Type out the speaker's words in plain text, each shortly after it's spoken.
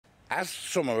Has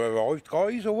summer arrived,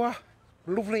 guys, or what?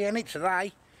 Lovely, ain't it,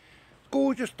 today?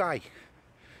 Gorgeous day.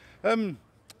 I'm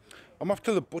off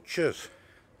to the butcher's.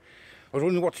 I was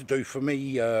wondering what to do for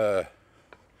me Fakeaway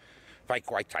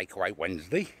Takeaway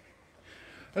Wednesday.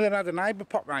 And then I had a neighbour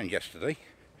pop round yesterday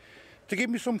to give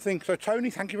me something. So Tony,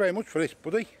 thank you very much for this,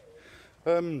 buddy.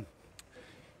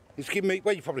 He's given me,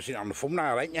 well, you've probably seen it on the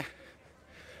thumbnail, ain't you?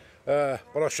 But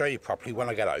I'll show you properly when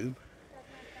I get home.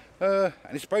 And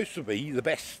it's supposed to be the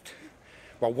best,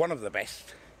 well, one of the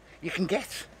best you can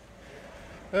get.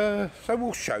 So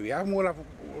we'll show you, and we'll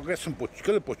get some go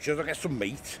to the butcher's, I'll get some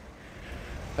meat.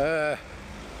 And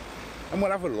we'll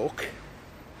have a look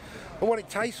at what it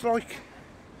tastes like.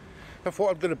 I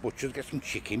thought I'd go to the butcher's, get some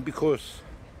chicken, because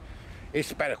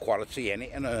it's better quality in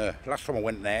it. And last time I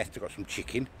went there to get some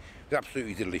chicken, it was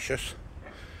absolutely delicious.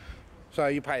 So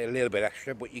you pay a little bit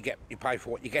extra, but you pay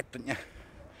for what you get, don't you?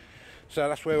 So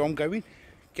that's where I'm going.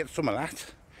 Get some of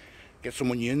that, get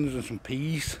some onions and some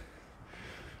peas,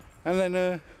 and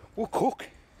then we'll cook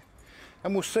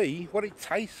and we'll see what it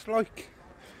tastes like.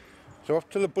 So off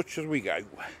to the butcher's we go.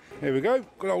 Here we go,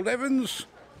 good old Evans.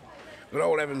 Good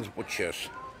old Evans Butcher's.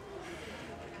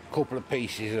 Couple of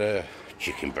pieces of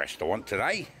chicken breast I want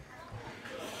today.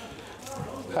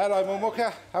 Hello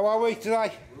Mumuka, how are we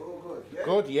today? All good, yeah.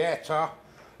 Good, yeah, tar.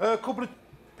 A couple of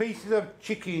pieces of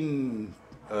chicken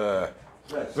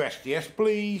breast, yes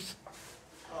please.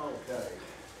 Okay.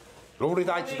 Lovely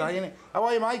day today, isn't it? How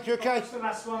are you, mate? You okay? That's the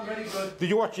last one, very good. Did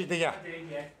you watch it, did you? I did,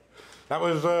 yeah. That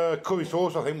was curry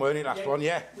sauce, I think, weren't it, last one,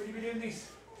 yeah? Will you be doing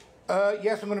this?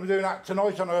 Yes, I'm going to be doing that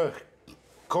tonight on a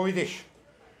curry dish.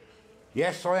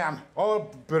 Yes, I am. Oh,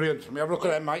 brilliant. Let me have a look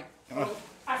at them, mate.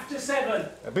 After 7.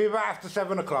 It'll be about after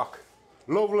 7 o'clock.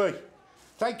 Lovely.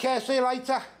 Take care, see you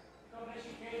later. God bless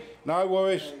you, kid. No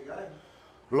worries. There you go.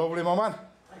 Lovely, my man.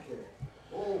 Thank you.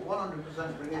 All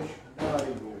 100% British, no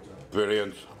water.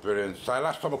 Brilliant, brilliant. So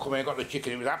last time I come here and got the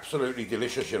chicken, it was absolutely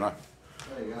delicious, you know.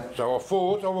 There you go. So I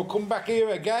thought I will come back here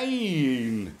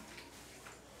again.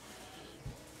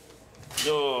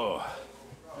 Oh,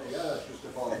 There you go, that's just a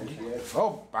fine here.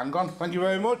 oh, bang on. Thank you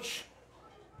very much.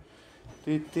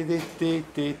 There you go.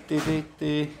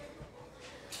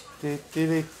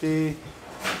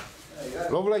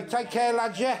 Lovely. Take care,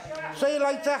 lads, yeah. See you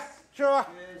later. Sure.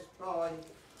 Cheers, bye.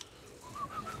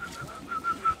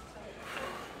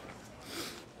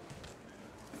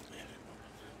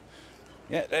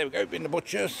 Yeah, there we go, in the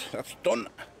butcher's, that's done.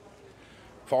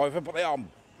 £5, but they are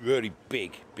really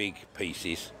big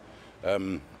pieces.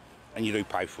 And you do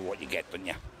pay for what you get, don't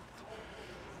you?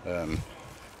 There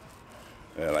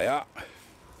they are.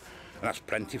 And that's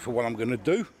plenty for what I'm going to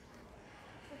do.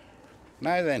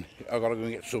 Now then, I've got to go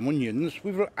and get some onions.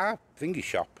 We've got our thingy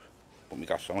shop, but my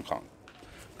gas on, I can't,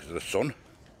 because of the sun.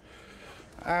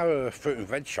 Our fruit and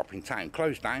veg shop in town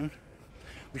closed down,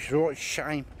 which is a right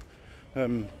shame.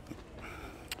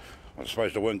 I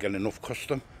suppose they weren't getting enough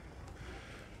custom,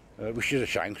 which is a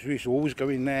shame because we used to always go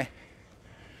in there.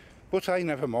 But hey,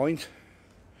 never mind.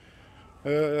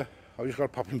 I just got to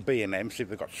pop in B&M, see if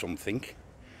they've got something.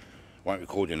 Won't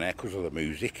record in there because of the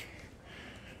music.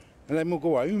 And then we'll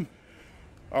go home.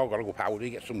 Oh, I've got to go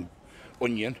Aldi, get some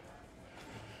onion.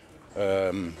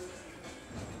 Yeah,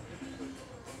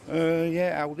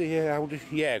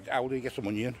 Aldi, get some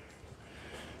onion.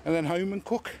 And then home and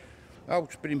cook. I've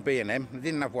just been in B&M, I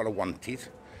didn't have what I wanted,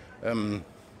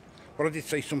 but I did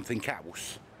see something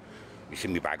else. It's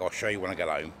in my bag, I'll show you when I get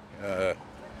home.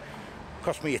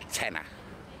 Cost me a tenner,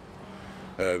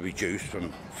 reduced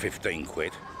from 15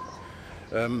 quid.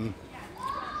 And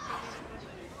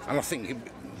I think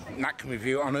Nat can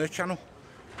review it on her channel,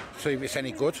 see if it's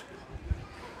any good.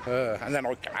 And then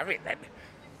I can have it then.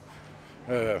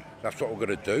 That's what we're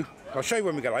going to do. I'll show you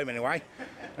when we get home anyway,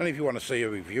 and if you want to see her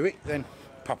review it, then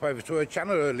pop over to her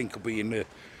channel. Her link will be in the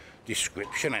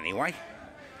description anyway,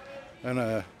 and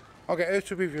I'll get her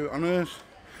to review it on hers,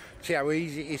 see how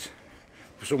easy it is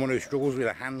for someone who struggles with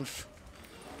their hands.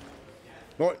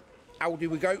 Right, Aldi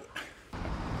we go.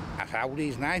 That's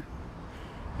Aldi's now.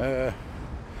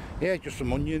 Yeah, just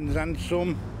some onions and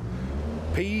some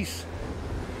peas,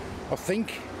 I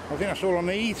think that's all I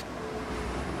need.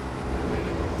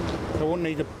 I wouldn't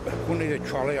need a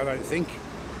trolley, I don't think,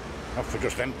 not for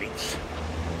just them bits.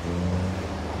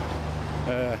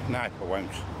 No, I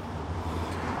won't.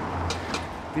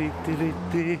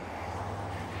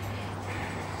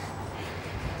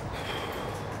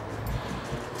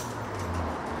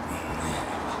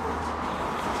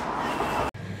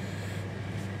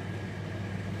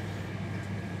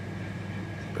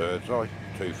 Bird's Eye,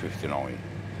 £2.59.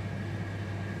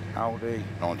 Aldi,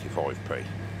 95p.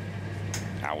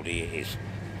 Aldi it is.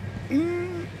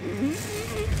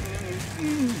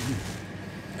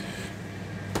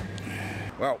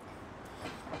 Well,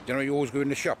 you know, you always go in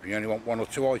the shop and you only want 1 or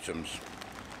 2 items.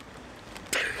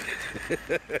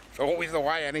 It's always the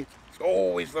way, ain't it? It's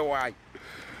always the way.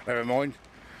 Never mind.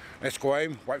 Let's go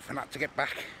home, wait for Nat to get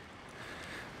back.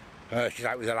 She's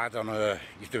out with a lad on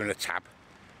he's doing a tab.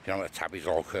 You know what a tab is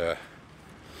like, a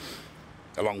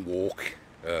long walk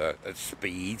at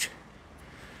speed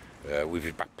with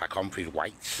his backpack on for his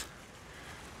weights.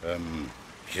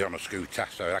 She's on a scooter,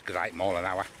 so that goes 8 mile an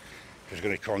hour. Just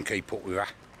going to try and keep up with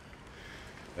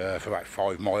her for about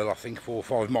 5 mile, I think, 4 or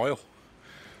 5 mile.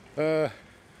 And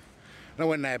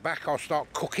when they're back, I'll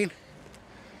start cooking.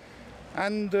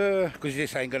 And because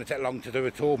this ain't going to take long to do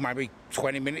at all, maybe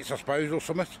 20 minutes, I suppose, or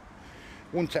something.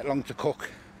 Won't take long to cook.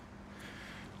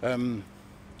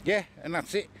 Yeah, and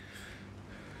that's it.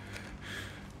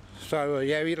 So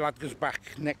yeah, the lad goes back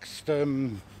next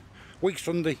week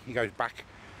Sunday. He goes back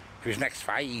for his next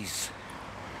phase,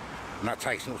 and that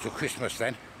takes him up to Christmas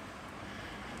then.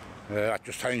 That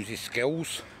just hones his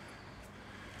skills,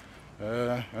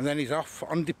 and then he's off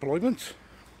on deployment.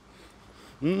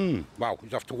 Well,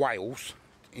 he's off to Wales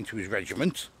into his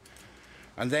regiment,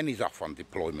 and then he's off on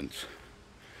deployment.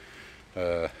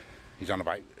 He's on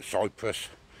about Cyprus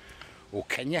or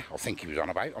Kenya, I think he was on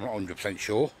about. I'm not 100%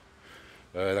 sure.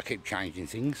 They keep changing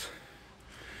things.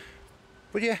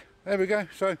 But yeah, there we go.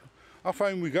 So off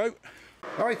home we go.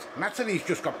 Right, Natalie's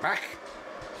just got back.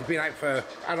 She's been out for,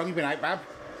 how long have you been out, Bab?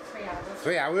 3 hours.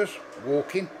 3 hours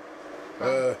walking.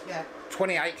 Yeah.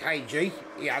 28 kg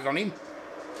he has on him.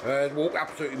 Walked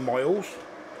absolutely miles.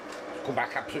 Come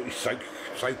back absolutely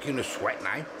soaking with sweat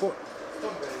now. But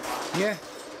yeah.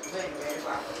 Really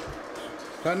well.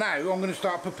 So now I'm going to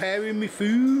start preparing my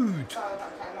food. Oh,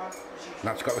 that came on as usual.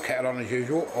 Nat's got the kettle on as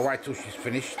usual. I'll wait till she's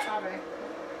finished. Sorry.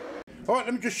 Alright,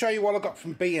 let me just show you what I got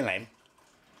from B&M,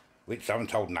 which I haven't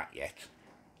told Nat yet.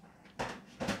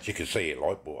 She can see it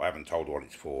like, but I haven't told her what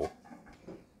it's for.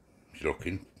 She's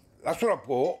looking. That's what I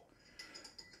bought.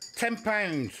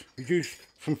 £10, reduced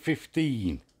from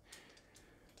 15.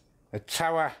 A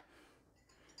Tower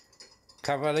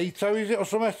Cavalito, is it, or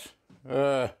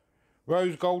something?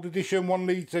 Rose Gold Edition, 1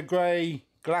 litre grey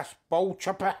glass bowl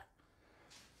chopper.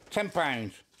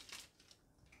 £10.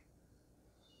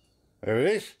 There it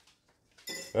is.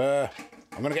 I'm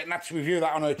going to get Nat to review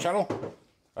that on her channel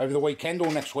over the weekend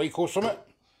or next week or something.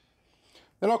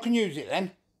 Then I can use it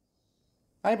then.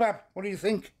 Hey, Bab, what do you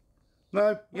think?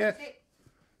 No? Yeah?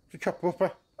 It's a chopper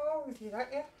upper. Oh, would you like,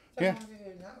 yeah? Yeah. Don't mind you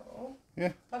doing that at all.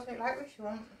 Yeah. I'll take like which you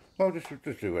want. Well, just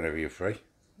do whenever you're free.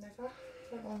 Never.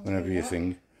 Don't mind Whenever doing you that.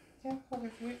 think. Yeah, I'll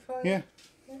review it for you. Yeah.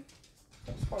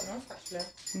 It's quite nice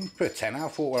actually. For a tenner, I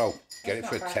thought, well, I'll get it It's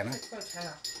for a not bad. tenner. It's for a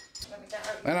tenner. Let me get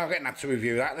out. Then I'll get Nat to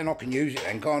review that, then I can use it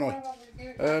then, can't I? I'll review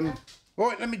it later.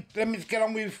 Right, let me get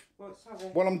on with Well,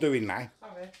 sorry. what I'm doing now.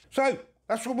 Sorry. So,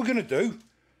 that's what we're going to do.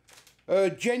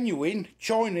 Genuine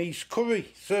Chinese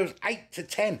curry. Serves 8 to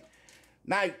 10.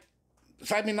 Now,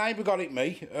 say my neighbour got it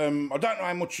me. I don't know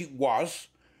how much it was,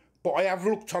 but I have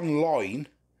looked online,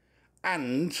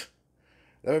 and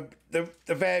they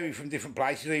vary from different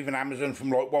places, even Amazon, from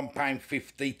like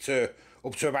 £1.50 to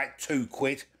up to about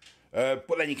 £2.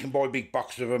 But then you can buy big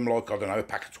boxes of them, like, I don't know, a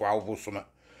pack of 12 or something.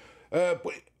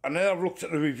 And then I've looked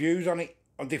at the reviews on it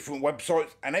on different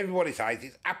websites, and everybody says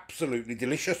it's absolutely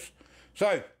delicious.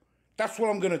 So that's what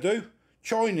I'm going to do.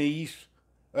 Chinese,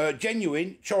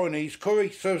 genuine Chinese curry,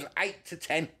 serves 8 to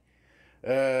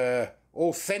 10.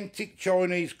 Authentic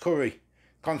Chinese curry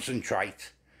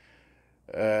concentrate.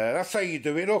 That's how you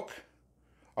do it. Look,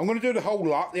 I'm going to do the whole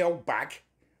lot, the whole bag.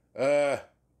 Then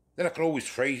I can always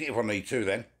freeze it if I need to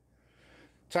then.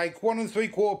 Take 1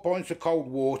 3/4 pints of cold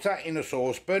water in a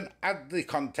saucepan, add the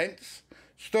contents,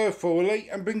 stir thoroughly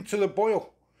and bring to the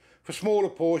boil. For smaller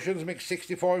portions, mix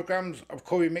 65 grams of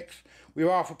curry mix with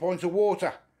half a pint of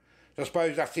water. So I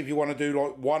suppose that's if you want to do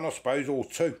like 1, I suppose, or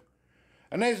 2.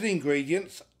 And there's the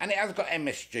ingredients, and it has got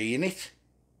MSG in it.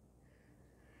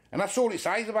 And that's all it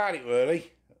says about it,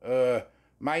 really.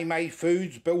 May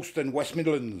Foods, Bilston, West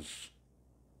Midlands.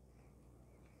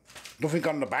 Nothing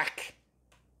on the back.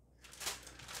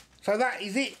 So that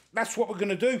is it. That's what we're going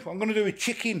to do. I'm going to do a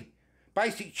chicken,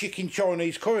 basic chicken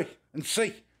Chinese curry, and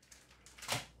see.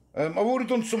 I've already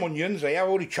done some onions here. I've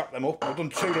already chopped them up. I've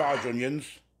done 2 large onions.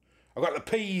 I've got the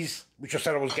peas, which I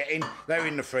said I was getting. They're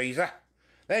in the freezer.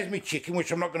 There's my chicken,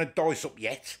 which I'm not going to dice up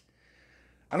yet.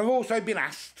 And I've also been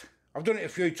asked, I've done it a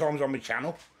few times on my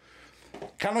channel,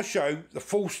 can I show the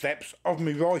full steps of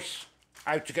my rice?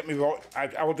 How to get me right,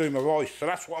 how I do my rice. So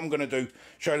that's what I'm going to do,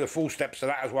 show the full steps of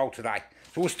that as well today.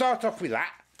 So we'll start off with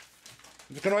that.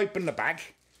 I'm just going to open the bag.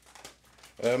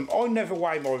 I never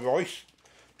weigh my rice.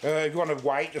 If you want to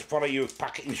weigh it, just follow your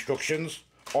packet instructions.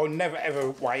 I never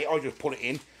ever weigh it, I just put it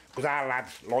in, because our lad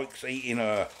likes eating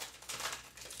a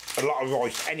lot of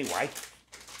rice anyway.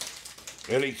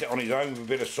 He'll eat it on his own with a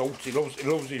bit of salt, he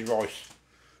loves his rice.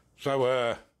 So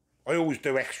I always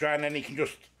do extra, and then he can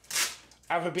just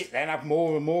have a bit then, have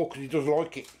more and more, because he does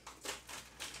like it.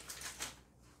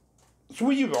 So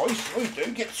with your rice, all you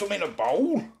do, get some in a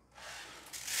bowl,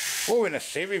 or in a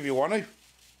sieve if you want to.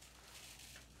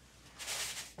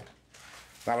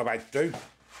 That'll about do.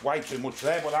 Way too much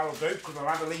there, but that'll do, because I'll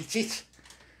have to eat it.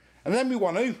 And then we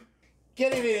want to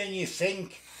get it in your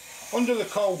sink, under the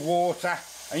cold water,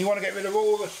 and you want to get rid of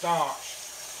all the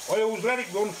starch. I always let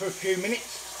it run for a few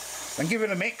minutes, and give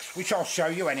it a mix, which I'll show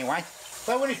you anyway.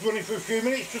 So when it's running for a few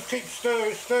minutes, just keep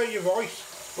stir your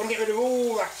rice. You want to get rid of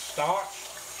all that starch.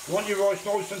 You want your rice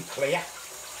nice and clear.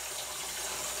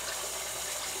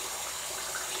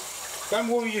 Don't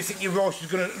worry you think your rice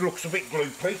is going to look a bit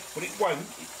gloopy, but it won't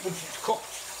once it's cooked.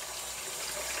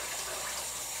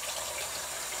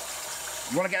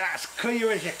 You want to get that as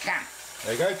clear as you can.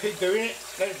 There you go, keep doing it.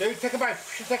 Let it do. Should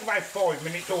take about 5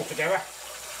 minutes altogether.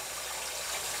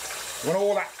 You want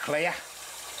all that clear.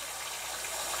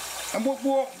 And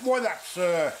while that's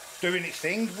doing its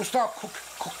thing, we'll start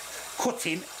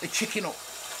cutting the chicken up.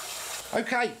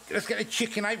 Okay, let's get the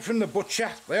chicken out from the butcher.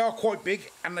 They are quite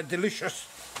big and they're delicious.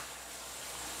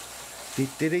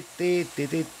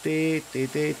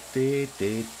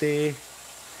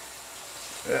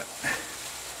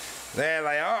 There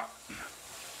they are.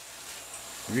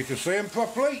 If you can see them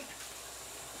properly.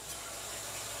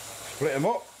 Split them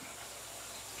up.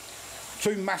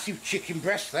 2 massive chicken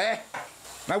breasts there.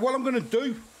 Now what I'm going to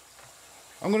do,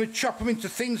 I'm going to chop them into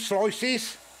thin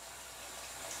slices.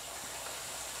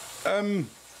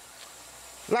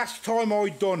 Last time I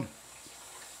done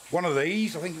one of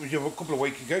these, I think it was a couple of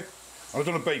weeks ago, I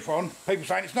done a beef one. People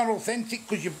saying it's not authentic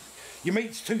because your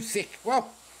meat's too thick. Well,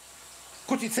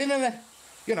 cut it thinner then,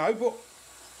 you know, but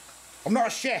I'm not a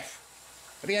chef.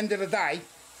 At the end of the day,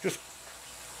 just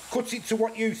cut it to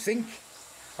what you think.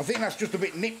 I think that's just a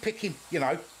bit nitpicking, you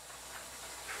know.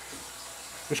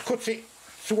 Just cut it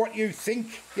to what you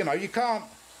think, you know. You can't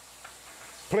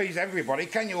please everybody,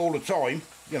 can you, all the time,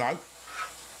 you know.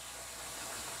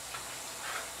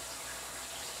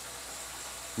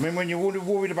 I mean, when you're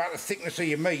worried about the thickness of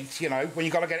your meat, you know, when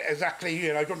you've got to get it exactly,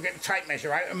 you know, you've got to get the tape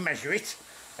measure out and measure it,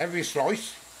 every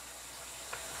slice.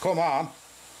 Come on.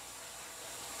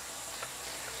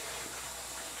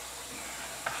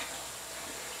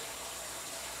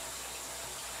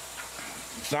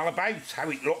 It's not about how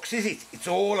it looks, is it? It's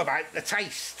all about the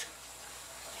taste.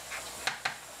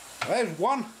 There's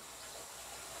one.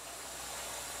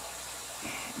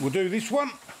 We'll do this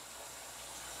one.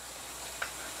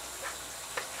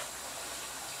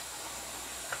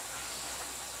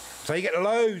 So you get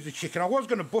loads of chicken. I was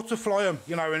going to butterfly them,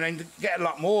 you know, and then get a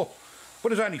lot more. But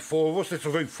there's only 4 of us. This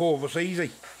will do 4 of us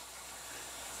easy.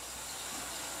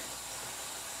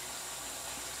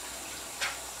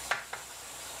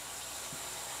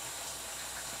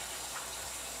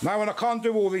 Now when I can't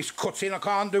do all this cutting, I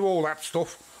can't do all that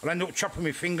stuff, I'll end up chopping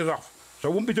my fingers off.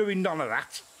 So I won't be doing none of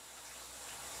that.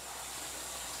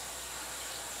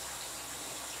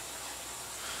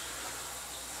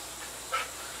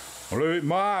 I'll do it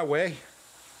my way.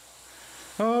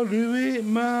 I'll do it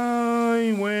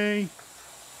my way.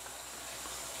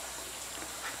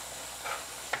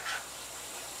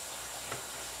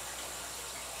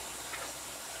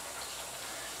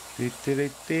 And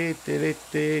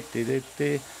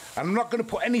I'm not going to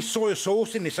put any soy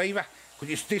sauce in this either,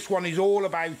 because this one is all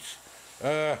about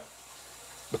the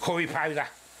curry powder.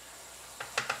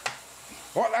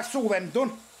 Right, that's all them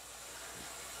done.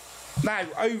 Now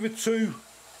over to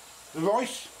the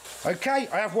rice. Okay,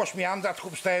 I have washed my hands. I had to go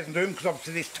upstairs and do them because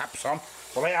obviously this tap's on,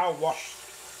 but they are washed.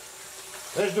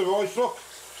 There's the rice, look.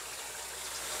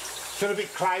 Still a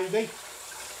bit cloudy.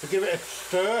 To give it a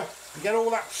stir and get all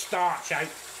that starch out.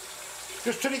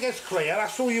 Just till it gets clear,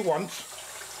 that's all you want.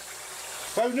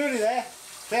 So nearly there.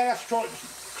 There, that's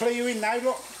clearing now,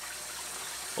 look.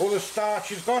 All the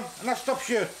starch is gone, and that stops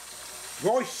your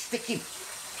rice sticking.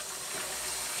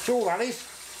 That's all that is.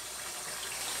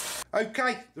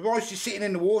 Okay, the rice is sitting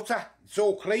in the water. It's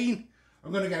all clean.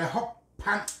 I'm going to get a hot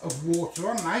pan of water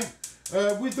on now.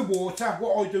 With the water,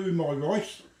 what I do with my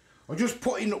rice, I just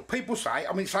put in, people say,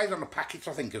 I mean it says on the packets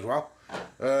I think as well,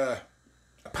 a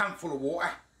pan full of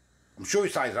water. I'm sure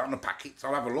it says that on the packets,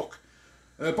 I'll have a look.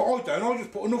 But I don't, I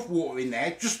just put enough water in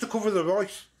there just to cover the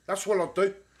rice. That's what I'll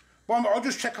do. But I'll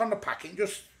just check on the packet and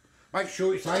just make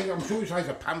sure it says, I'm sure it says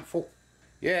a pan full.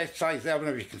 Yeah, it says there, I don't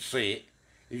know if you can see it.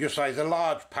 It just says a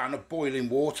large pan of boiling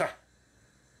water.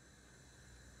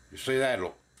 You see there,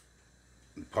 look.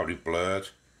 Probably blurred.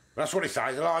 That's what it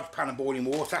says, a large pan of boiling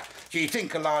water. So you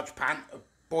think a large pan of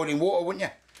boiling water, wouldn't you?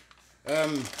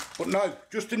 But no,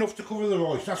 just enough to cover the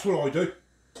rice, that's what I do.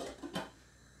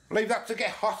 Leave that to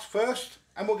get hot first,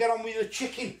 and we'll get on with the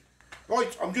chicken.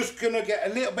 Right, I'm just going to get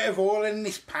a little bit of oil in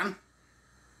this pan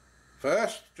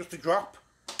first, just a drop.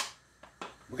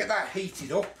 We'll get that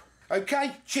heated up.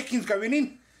 Okay, chicken's going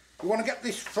in. We want to get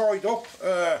this fried up,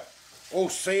 all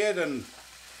seared and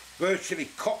virtually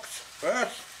cooked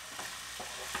first.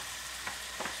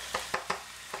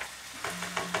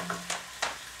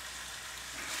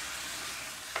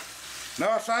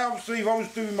 Now I say, obviously, if I was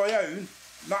doing my own,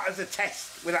 not as a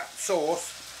test with that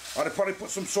sauce, I'd have probably put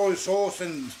some soy sauce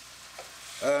and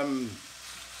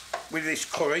with this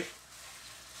curry,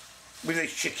 with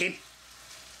this chicken,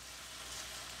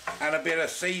 and a bit of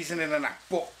seasoning and that.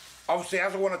 But obviously,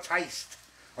 as I want to taste,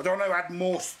 I don't want to add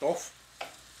more stuff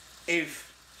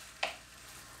if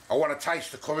I want to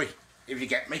taste the curry, if you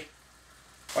get me.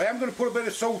 I am going to put a bit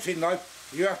of salt in though.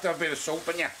 You have to have a bit of salt,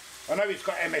 don't you? I know it's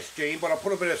got MSG, but I'll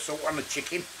put a bit of salt on the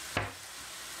chicken.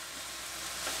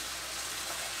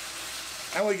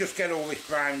 And we just get all this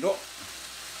browned up.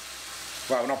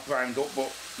 Well, not browned up,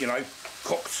 but, you know,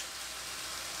 cooked.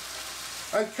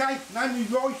 Okay, now my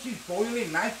rice is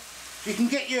boiling now. So you can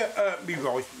get your, my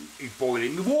rice is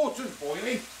boiling, my water's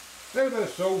boiling. A little bit of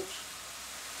salt,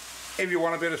 if you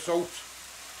want a bit of salt.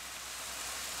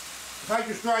 If I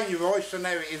just drain your rice, and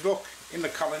there it is, look, in the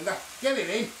colander. Get it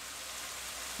in.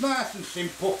 Nice and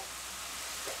simple.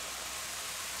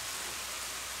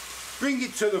 Bring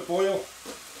it to the boil.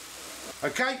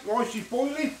 Okay, rice is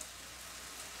boiling.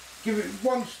 Give it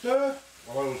one stir.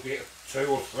 Well, I always get 2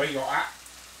 or 3 like that.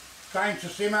 Time to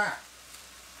simmer.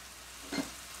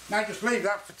 Now just leave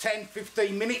that for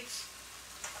 10-15 minutes.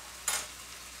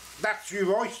 That's your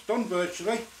rice done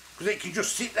virtually, because it can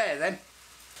just sit there then.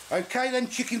 Okay, then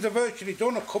chickens are virtually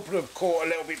done. A couple have caught a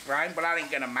little bit brown, but that ain't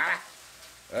gonna matter.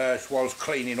 That's why I was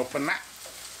cleaning up and that.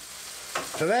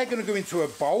 So they're going to go into a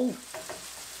bowl.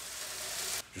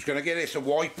 Just going to get this a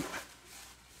wipe.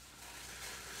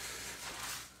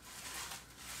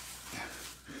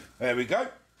 There we go.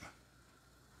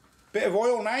 Bit of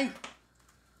oil now.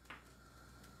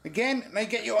 Again, now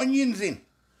get your onions in.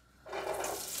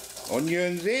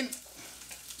 Onions in.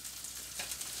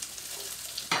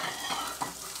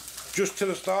 Just till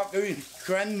they start going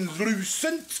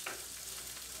translucent.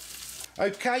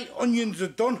 Okay, onions are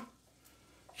done.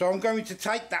 So I'm going to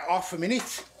take that off a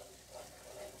minute.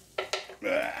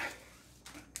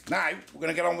 Now, we're going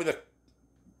to get on with a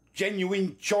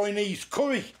genuine Chinese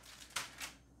curry.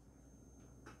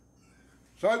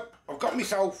 So, I've got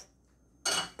myself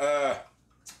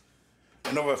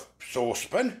another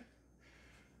saucepan.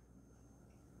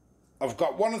 I've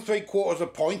got 1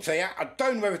 3/4 pint here. I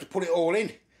don't know whether to put it all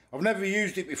in. I've never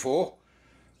used it before.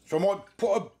 So I might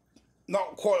put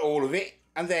not quite all of it,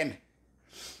 and then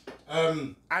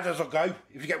add as I go,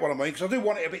 if you get what I mean, because I do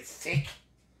want it a bit thick.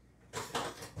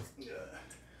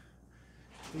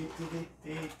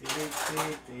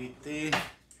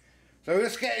 So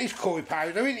let's get this curry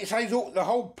powder in. It says the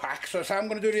whole pack, so I'm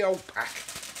going to do the whole pack.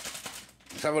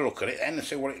 Let's have a look at it then and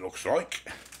see what it looks like.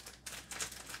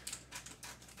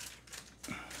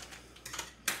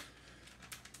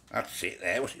 That's it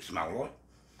there. What's it smell like?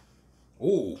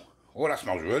 Oh, that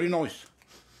smells really nice.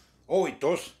 Oh, it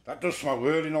does. That does smell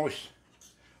really nice.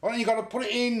 Oh, then you got to put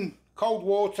it in cold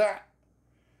water.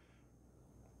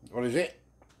 What is it?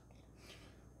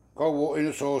 Cold water in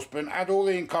a saucepan. Add all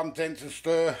the contents and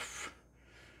stir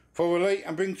thoroughly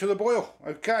and bring to the boil.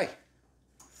 Okay.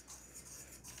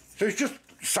 So it's just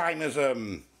the same as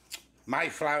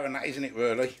Mayflower and that, isn't it,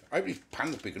 really? I hope this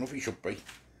pan's big enough. It should be.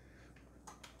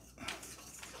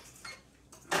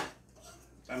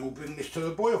 And we'll bring this to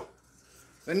the boil.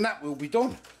 Then that will be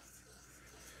done.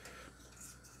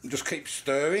 Just keep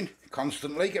stirring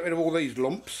constantly, get rid of all these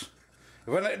lumps.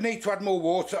 If I need to add more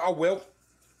water, I will.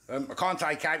 I can't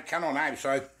take out, can I now?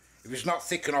 So if it's not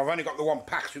thick enough, I've only got the 1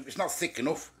 pack, so if it's not thick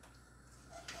enough,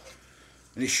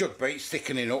 and it should be, it's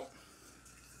thickening up.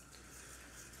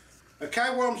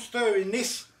 Okay, while I'm stirring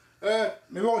this, my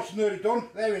rice is nearly done.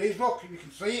 There it is, look, if you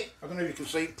can see it. I don't know if you can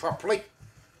see it properly,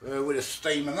 with the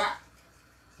steam and that.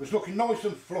 It's looking nice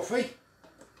and fluffy.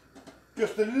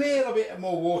 Just a little bit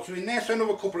more water in there, so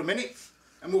another couple of minutes,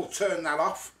 and we'll turn that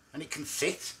off, and it can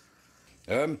sit.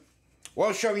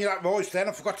 While showing you that rice then,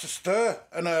 I forgot to stir,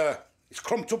 and it's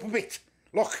clumped up a bit.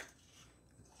 Look.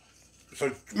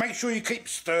 So make sure you keep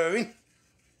stirring.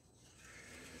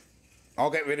 I'll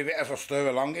get rid of it as I stir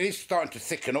along. It is starting to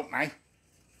thicken up now.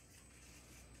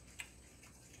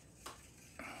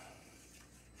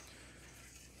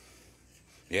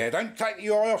 Yeah, don't take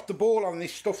your eye off the ball on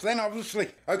this stuff then, obviously.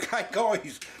 Okay,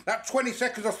 guys, that 20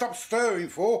 seconds I stopped stirring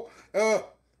for,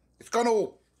 it's gone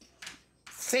all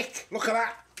thick. Look at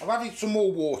that. I've added some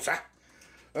more water.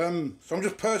 So I'm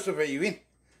just persevering.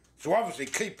 So obviously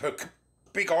keep a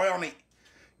big eye on it.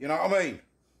 You know what I mean?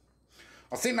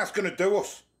 I think that's going to do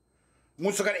us.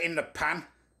 Once I get it in the pan,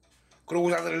 could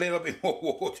always add a little bit more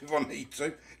water if I need to.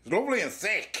 It's lovely and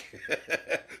thick.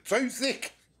 Too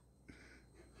thick.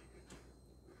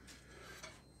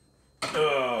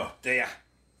 Oh dear.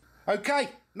 Okay,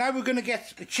 now we're going to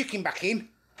get the chicken back in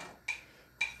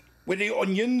with the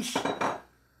onions.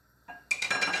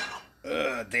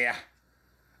 Oh dear.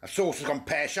 The sauce has gone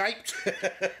pear-shaped.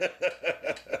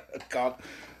 God.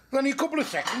 Only a couple of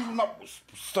seconds, I'm not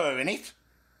stirring it.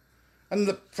 And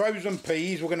the frozen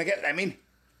peas, we're going to get them in.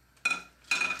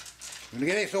 We're going to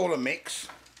get this all a mix.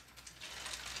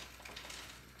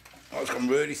 Oh, it's gone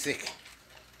really thick.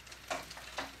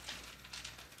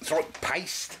 It's like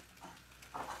paste.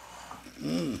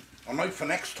 I know for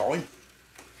next time.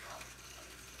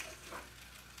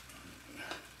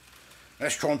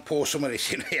 Let's try and pour some of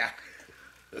this in here.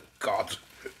 God.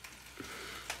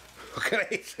 Look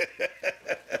at it.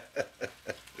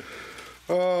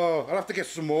 Oh, I'll have to get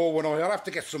some more, won't I? I'll have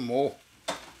to get some more.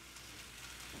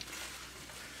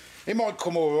 It might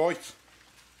come alright.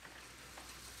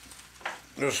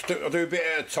 I'll do a bit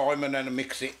at a time and then I'll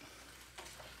mix it.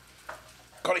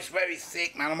 God, it's very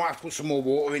thick, man. I might have to put some more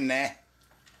water in there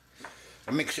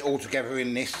and mix it all together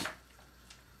in this.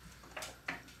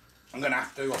 I'm going to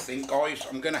have to, I think, guys.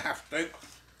 I'm going to have to.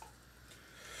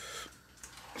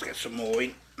 Let's get some more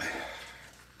in.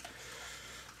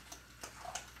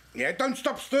 Yeah, don't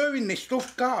stop stirring this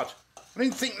stuff, God. I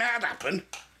didn't think that'd happen.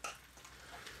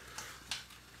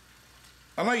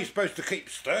 I know you're supposed to keep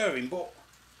stirring, but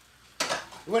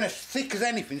it went as thick as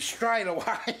anything straight away.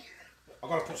 I've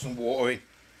got to put some water in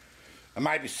and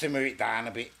maybe simmer it down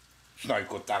a bit. It's no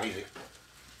good, that, is it?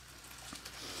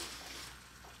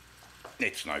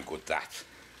 It's no good, that.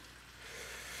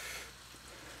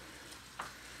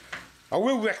 I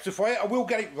will rectify it. I will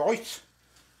get it right.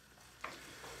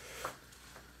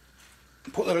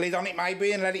 Put the lid on it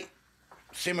maybe and let it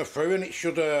simmer through and it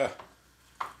should be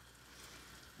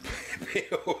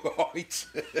alright.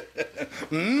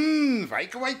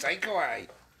 Fakeaway, takeaway.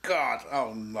 God,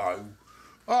 oh no.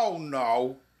 Oh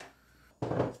no.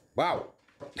 Wow,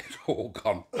 it's all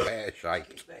gone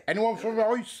pear-shaped. Anyone for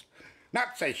rice?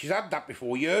 Nat says she's had that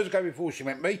before, years ago before she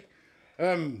met me.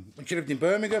 When she lived in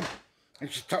Birmingham.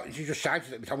 And she just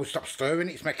shouted at me, "I stop stirring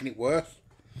it, it's making it worse."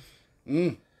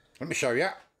 Let me show you.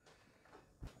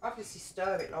 Obviously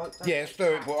stir it like that. Yeah,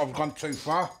 stir it, but I've gone too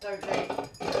far. Don't leave.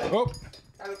 Oh,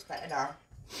 That looks better now.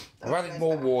 I've added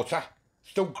more water.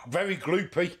 Still very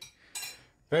gloopy.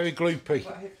 Very gloopy.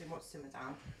 But hopefully it won't simmer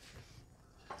down.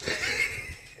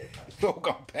 It's all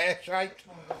gone pear-shaped.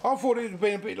 I thought it would have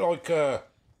been a bit like the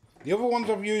other ones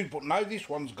I've used, but no, this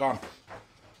one's gone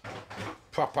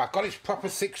proper. Got its proper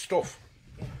thick stuff.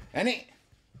 Ain't it?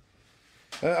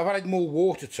 I've added more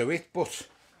water to it, but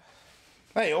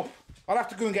hey up. I'll have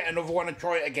to go and get another one and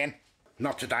try it again.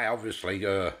 Not today, obviously,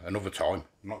 another time.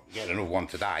 Not getting another one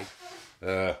today.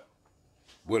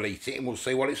 We'll eat it and we'll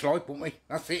see what it's like, won't we?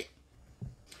 That's it.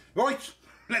 Right,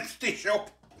 let's dish up.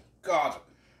 God.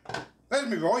 There's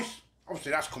my rice.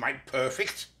 Obviously that's come out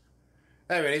perfect.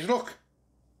 There it is, look.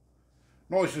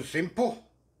 Nice and simple.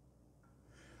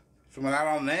 Some of that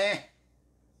on there.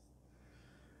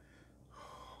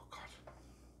 Oh, God.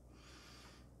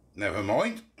 Never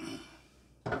mind.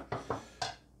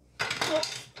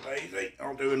 Lazy.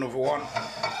 I'll do another one.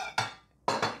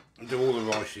 I'll do all the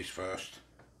rices first.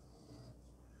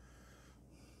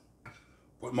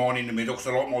 Put mine in the middle because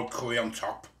I like my curry on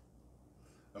top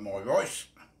of my rice.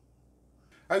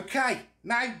 Okay,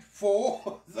 now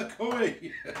for the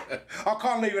curry. I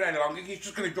can't leave it any longer, it's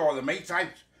just going to dry the meat out.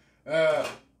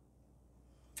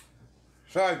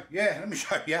 So, yeah, let me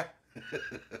show you.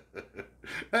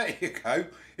 There you go.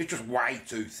 It's just way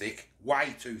too thick.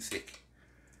 Way too thick.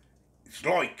 It's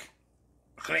like,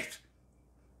 look at it.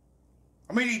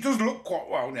 I mean, it does look quite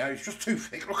well now. It's just too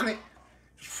thick. Look at it.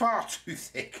 It's far too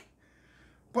thick.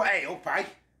 But hey, up, eh?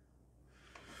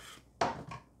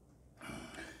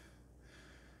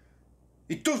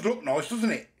 It does look nice,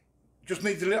 doesn't it? Just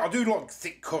needs a little. I do like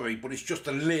thick curry, but it's just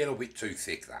a little bit too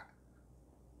thick, that.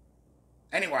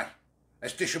 Anyway,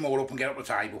 let's dish them all up and get up the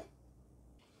table.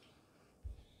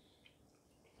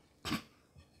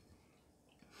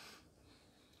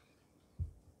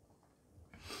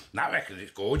 Nat reckons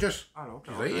it's gorgeous. I love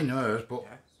it. She's eating hers, but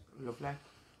Yeah, it's lovely.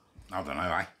 I don't know,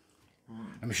 eh?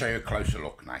 Let me show you a closer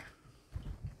look now.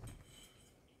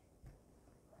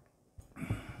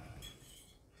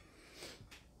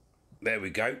 There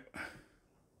we go.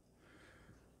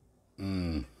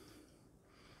 Mmm.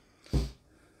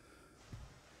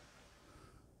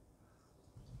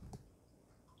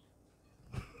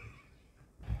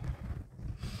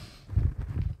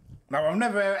 Now, I've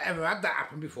never ever had that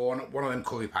happen before on one of them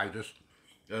curry powders,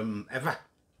 ever.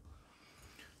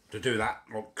 To do that,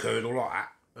 like curdle like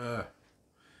that.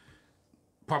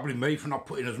 Probably me for not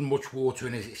putting as much water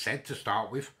in as it said to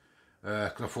start with.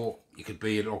 Because I thought you could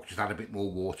be, like, just add a bit more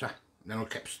water. And then I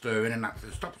kept stirring and that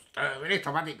said, stop stirring it,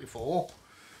 I've had it before.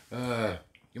 You're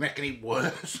making it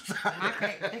worse.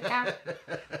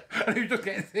 And it was just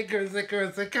getting thicker and thicker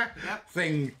and thicker. Yep.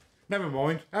 Thing. Never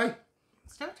mind, hey? It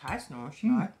still tastes nice,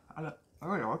 you know. I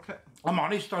really like it. I'm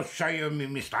honest, I'll show you my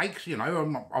mistakes, you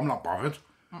know, I'm not bothered.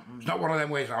 It's not one of them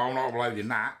ways, oh, I'm not uploading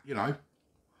that, you know. I'm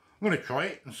going to try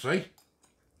it and see.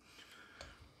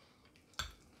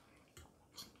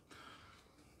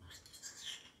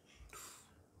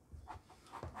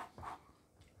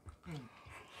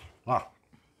 Ah.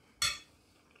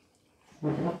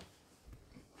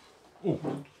 Oh.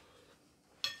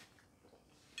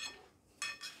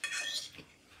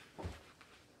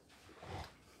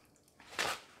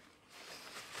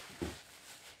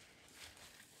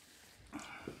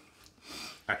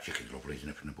 That chicken's lovely, isn't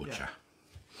it, from the butcher? Yeah.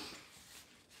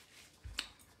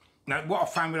 Now, what I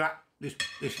found with that,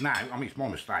 this now, I mean, it's my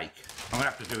mistake. I'm going to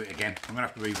have to do it again. I'm going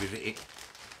to have to revisit it.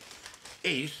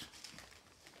 Is,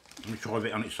 let me try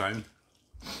it on its own.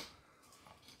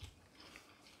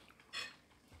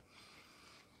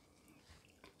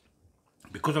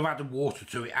 Because I've added water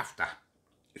to it after,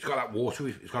 it's got that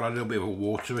watery, it's got a little bit of a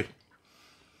watery.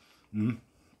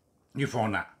 You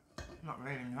find that? Not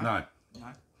really, no. No. No,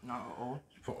 not at all.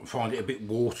 Find it a bit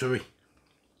watery.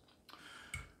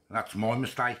 That's my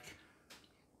mistake.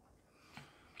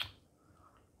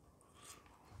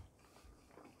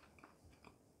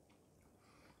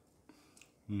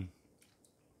 I'm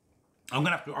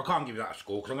gonna have to. I can't give you that a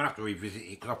score because I'm gonna have to revisit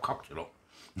it because I've cocked it up.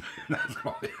 That's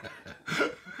why.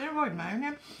 Don't avoid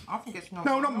moaning. I think it's not.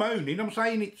 No, not moaning. I'm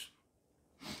saying it's.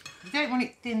 You don't want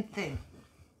it thin.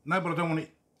 No, but I don't want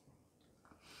it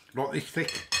like this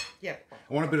thick. Yeah.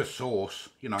 I want a bit of sauce,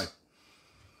 you know.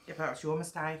 Yeah, but that's your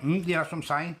mistake. Yeah, that's what I'm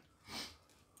saying.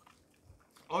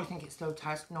 I think it still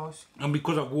tastes nice. And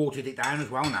because I've watered it down as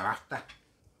well now after,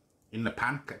 in the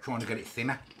pan, kept trying to get it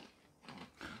thinner.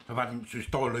 I've had it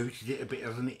just diluted it a bit,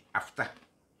 hasn't it, after. Do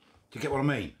you get what I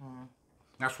mean?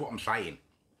 That's what I'm saying.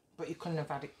 But you couldn't have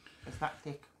had it as that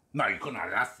thick. No, you couldn't have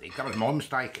it that thick. That was my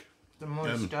mistake. The more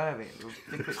you stir it,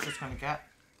 the thicker it's just going to get.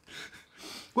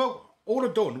 Well, all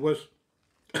I've done was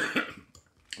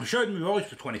I showed my rice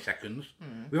for 20 seconds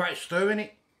without stirring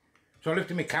it. So I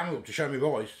lifted my camera up to show my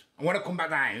rice. And when I come back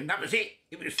down, that was it.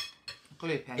 It was...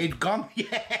 Gloopy. It'd gone,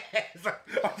 yes.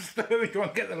 I'm stirring trying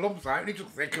to get the lumps out and it took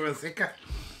thicker and thicker.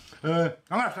 I'm going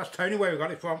to have to ask Tony where we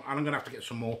got it from and I'm going to have to get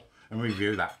some more and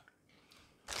review that.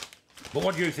 But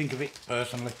what do you think of it,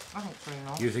 personally? I think it's really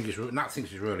nice. You think it's... Nat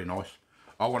thinks it's really nice.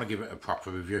 I want to give it a proper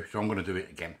review, so I'm going to do it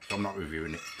again. So I'm not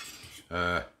reviewing it.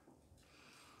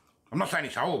 I'm not saying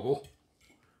it's horrible,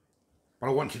 but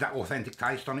I wanted that authentic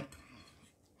taste on it.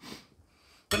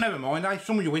 But never mind, eh?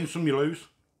 Some you win, some you lose.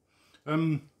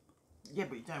 Yeah,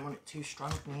 but you don't want it too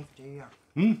strong neither, do you?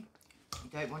 You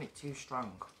don't want it too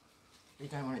strong. You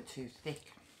don't want it too thick.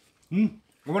 I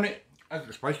want it as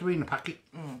it's supposed to be in the packet.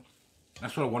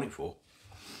 That's what I want it for.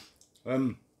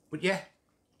 But yeah.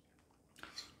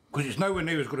 Because it's nowhere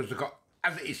near as good as the...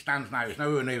 As it stands now, it's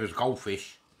nowhere near as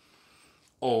goldfish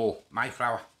or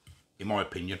Mayflower, in my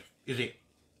opinion. Is it?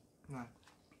 No.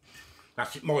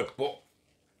 That's it, but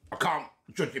I can't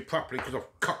judge it properly because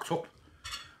I've cocked up.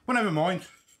 But never mind.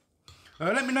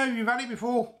 Let me know if you've had it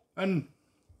before and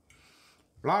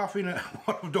laughing at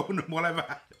what I've done and whatever.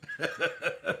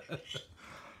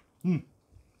 So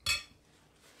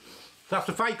that's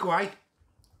the Fakeaway.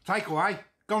 Takeaway.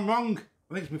 Gone wrong.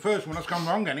 I think it's my first one that's gone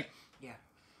wrong, ain't it? Yeah.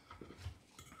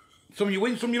 Some you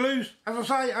win, some you lose. As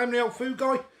I say, I'm the old food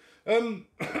guy. I've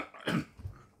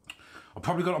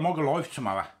probably got a mug of life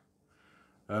tomorrow.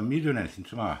 You doing anything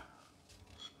tomorrow?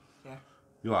 Yeah.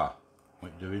 You are?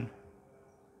 What you doing?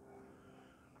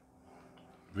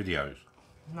 Videos?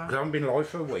 No. Because I haven't been live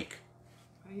for a week.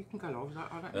 Well, you can go live.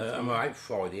 I don't I'm out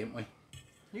Friday, ain't we?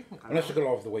 You can go Unless I live.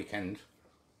 go live the weekend.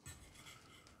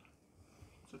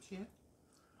 It's up to you.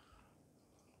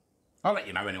 I'll let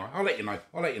you know anyway. I'll let you know.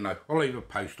 I'll leave a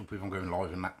post up if I'm going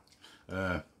live and that.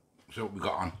 So what we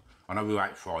got on. I know we're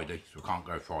out Friday, so we can't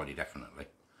go Friday definitely.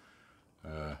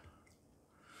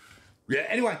 Yeah,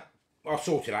 anyway, I'll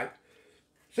sort it out.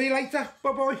 See you later.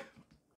 Bye-bye.